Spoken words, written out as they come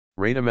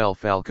Radamel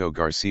Falcao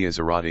García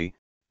Zárate,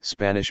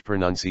 Spanish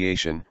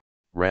pronunciation,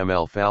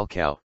 Radamel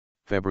Falcao,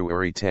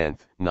 February 10,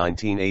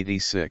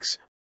 1986,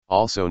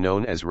 also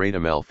known as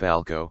Radamel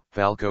Falcao,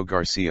 Falcao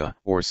Garcia,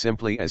 or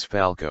simply as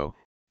Falcao,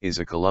 is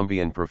a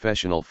Colombian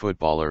professional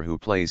footballer who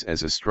plays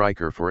as a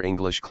striker for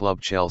English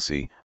club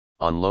Chelsea,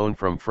 on loan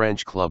from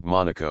French club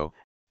Monaco,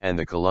 and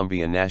the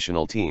Colombian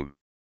national team.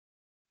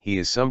 He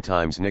is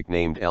sometimes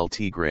nicknamed El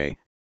Tigre,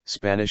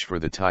 Spanish for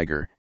the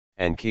Tiger,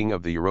 and King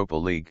of the Europa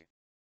League.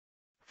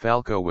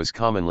 Falcao was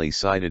commonly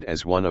cited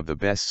as one of the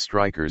best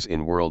strikers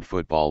in world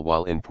football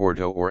while in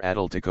Porto or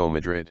Atletico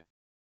Madrid.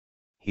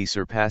 He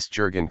surpassed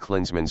Jürgen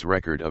Klinsmann's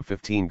record of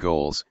 15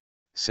 goals,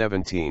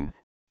 17,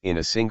 in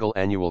a single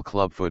annual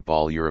club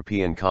football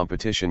European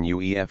competition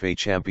UEFA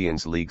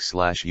Champions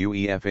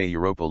League/UEFA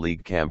Europa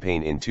League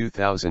campaign in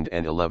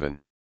 2011.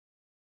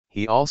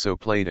 He also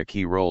played a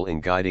key role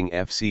in guiding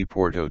FC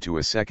Porto to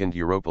a second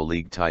Europa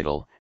League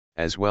title,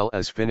 as well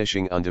as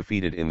finishing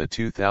undefeated in the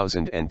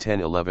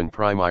 2010-11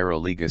 Primeira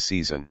Liga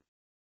season.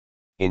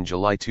 In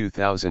July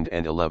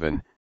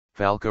 2011,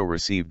 Falcao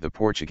received the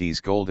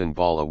Portuguese Golden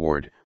Ball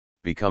award,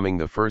 becoming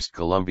the first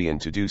Colombian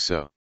to do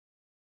so.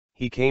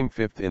 He came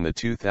fifth in the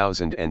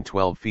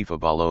 2012 FIFA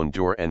Ballon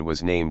d'Or and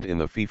was named in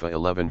the FIFA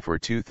 11 for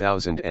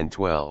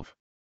 2012.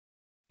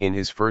 In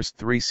his first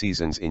 3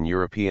 seasons in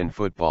European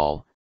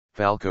football,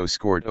 Falcao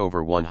scored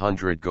over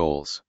 100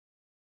 goals.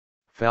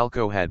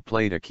 Falcao had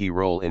played a key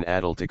role in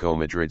Atletico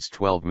Madrid's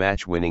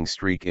 12-match winning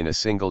streak in a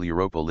single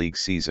Europa League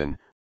season,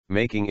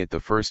 making it the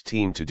first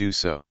team to do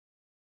so.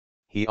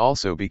 He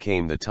also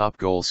became the top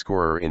goal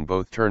scorer in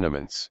both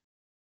tournaments.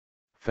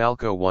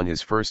 Falcao won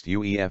his first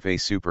UEFA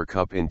Super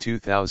Cup in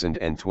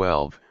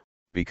 2012,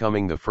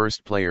 becoming the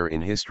first player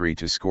in history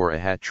to score a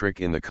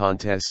hat-trick in the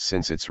contest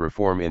since its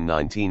reform in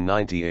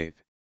 1998.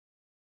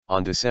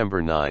 On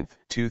December 9,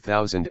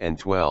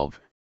 2012,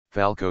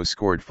 Falcao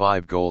scored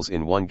 5 goals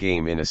in one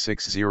game in a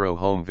 6-0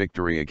 home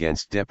victory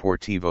against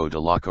Deportivo de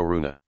La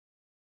Coruña.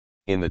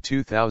 In the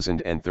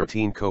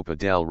 2013 Copa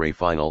del Rey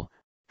final,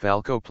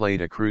 Falcao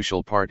played a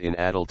crucial part in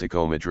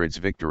Atletico Madrid's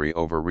victory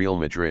over Real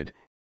Madrid,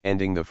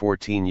 ending the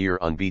 14-year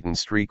unbeaten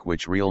streak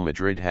which Real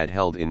Madrid had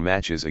held in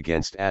matches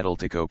against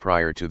Atletico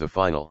prior to the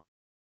final.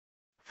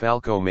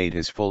 Falcao made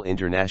his full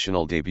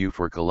international debut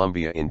for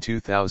Colombia in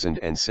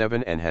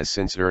 2007 and has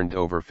since earned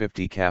over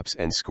 50 caps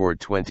and scored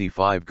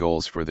 25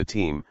 goals for the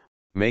team,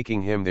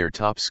 making him their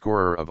top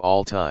scorer of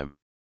all time.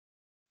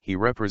 He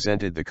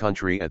represented the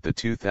country at the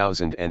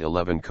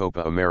 2011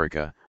 Copa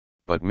America,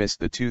 but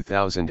missed the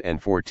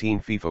 2014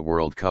 FIFA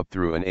World Cup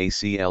through an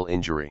ACL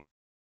injury.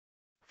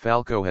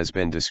 Falcao has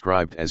been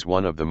described as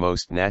one of the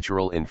most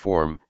natural in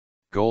form,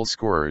 goal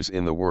scorers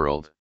in the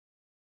world.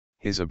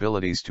 His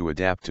abilities to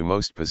adapt to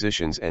most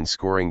positions and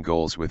scoring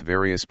goals with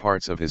various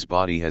parts of his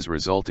body has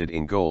resulted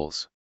in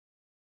goals.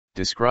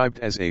 Described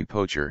as a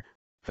poacher,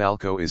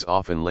 Falcao is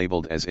often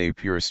labeled as a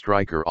pure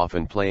striker,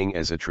 often playing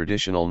as a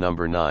traditional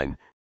number 9,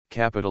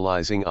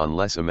 capitalizing on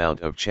less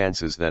amount of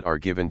chances that are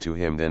given to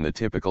him than the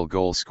typical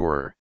goal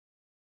scorer.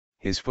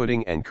 His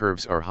footing and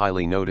curves are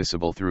highly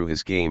noticeable through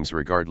his games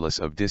regardless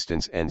of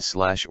distance and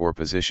or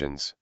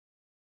positions.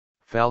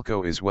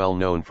 Falcao is well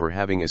known for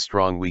having a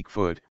strong weak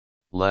foot,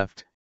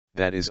 left,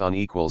 that is on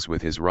equals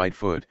with his right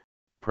foot,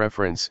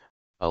 preference,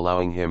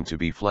 allowing him to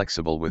be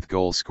flexible with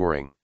goal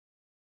scoring.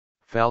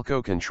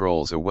 Falcao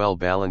controls a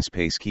well-balanced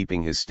pace,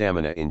 keeping his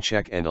stamina in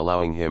check and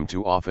allowing him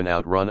to often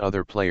outrun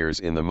other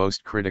players in the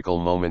most critical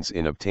moments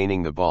in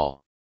obtaining the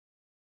ball.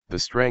 The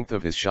strength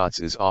of his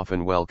shots is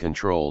often well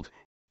controlled,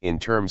 in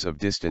terms of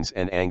distance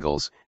and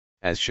angles,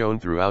 as shown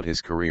throughout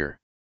his career.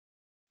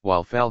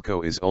 While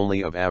Falcao is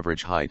only of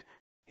average height,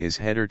 his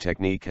header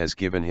technique has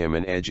given him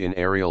an edge in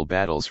aerial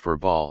battles for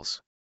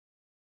balls.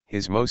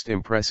 His most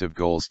impressive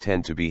goals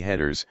tend to be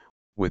headers,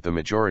 with the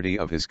majority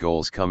of his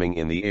goals coming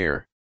in the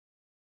air.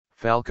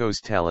 Falcao's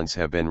talents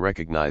have been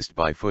recognized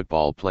by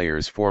football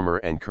players former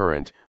and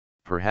current,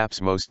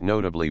 perhaps most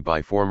notably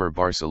by former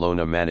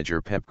Barcelona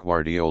manager Pep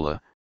Guardiola,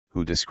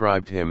 who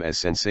described him as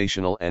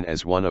sensational and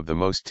as one of the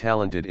most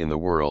talented in the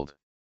world.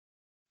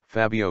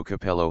 Fabio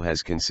Capello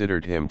has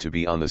considered him to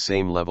be on the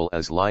same level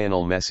as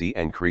Lionel Messi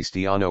and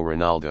Cristiano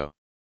Ronaldo.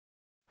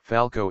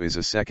 Falcao is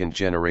a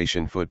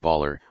second-generation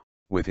footballer,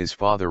 with his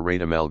father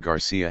Radamel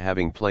Garcia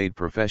having played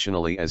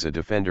professionally as a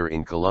defender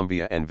in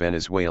Colombia and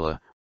Venezuela,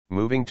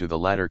 moving to the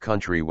latter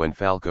country when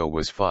Falcao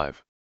was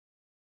 5.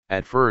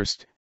 At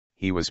first,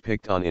 he was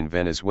picked on in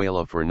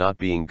Venezuela for not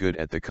being good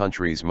at the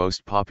country's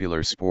most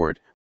popular sport,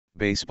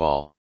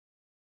 baseball.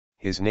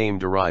 His name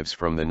derives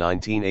from the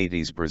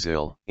 1980s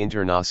Brazil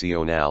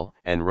Internacional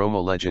and Roma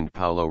legend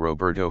Paulo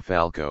Roberto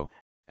Falcao,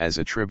 as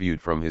a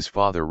tribute from his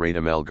father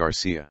Radamel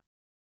Garcia.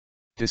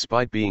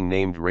 Despite being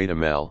named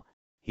Radamel,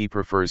 he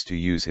prefers to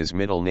use his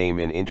middle name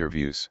in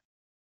interviews.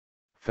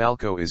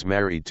 Falcao is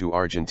married to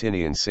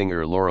Argentinian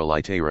singer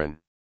Lorelai Tejera.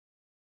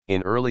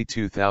 In early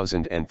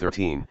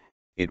 2013,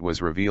 it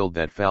was revealed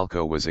that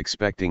Falcao was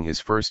expecting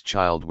his first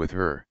child with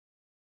her.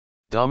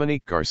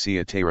 Dominique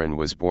Garcia Tejera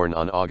was born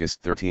on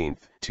August 13,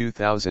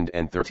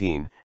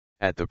 2013,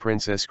 at the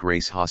Princess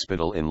Grace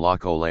Hospital in La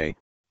Colle,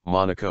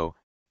 Monaco.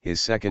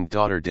 His second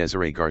daughter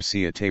Desiree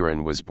Garcia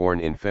Zárate was born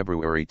in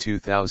February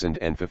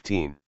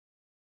 2015.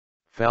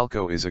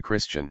 Falcao is a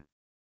Christian.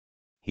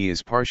 He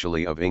is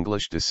partially of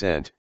English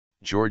descent.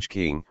 George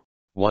King,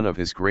 one of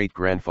his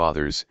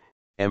great-grandfathers,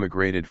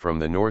 emigrated from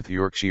the North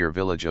Yorkshire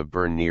village of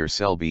Burn near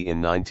Selby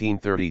in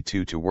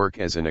 1932 to work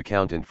as an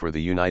accountant for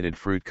the United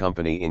Fruit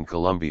Company in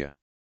Colombia.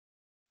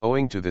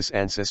 Owing to this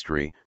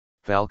ancestry,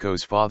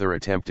 Falcao's father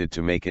attempted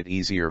to make it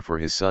easier for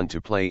his son to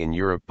play in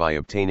Europe by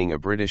obtaining a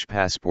British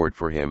passport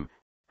for him,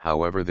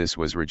 however this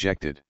was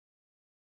rejected.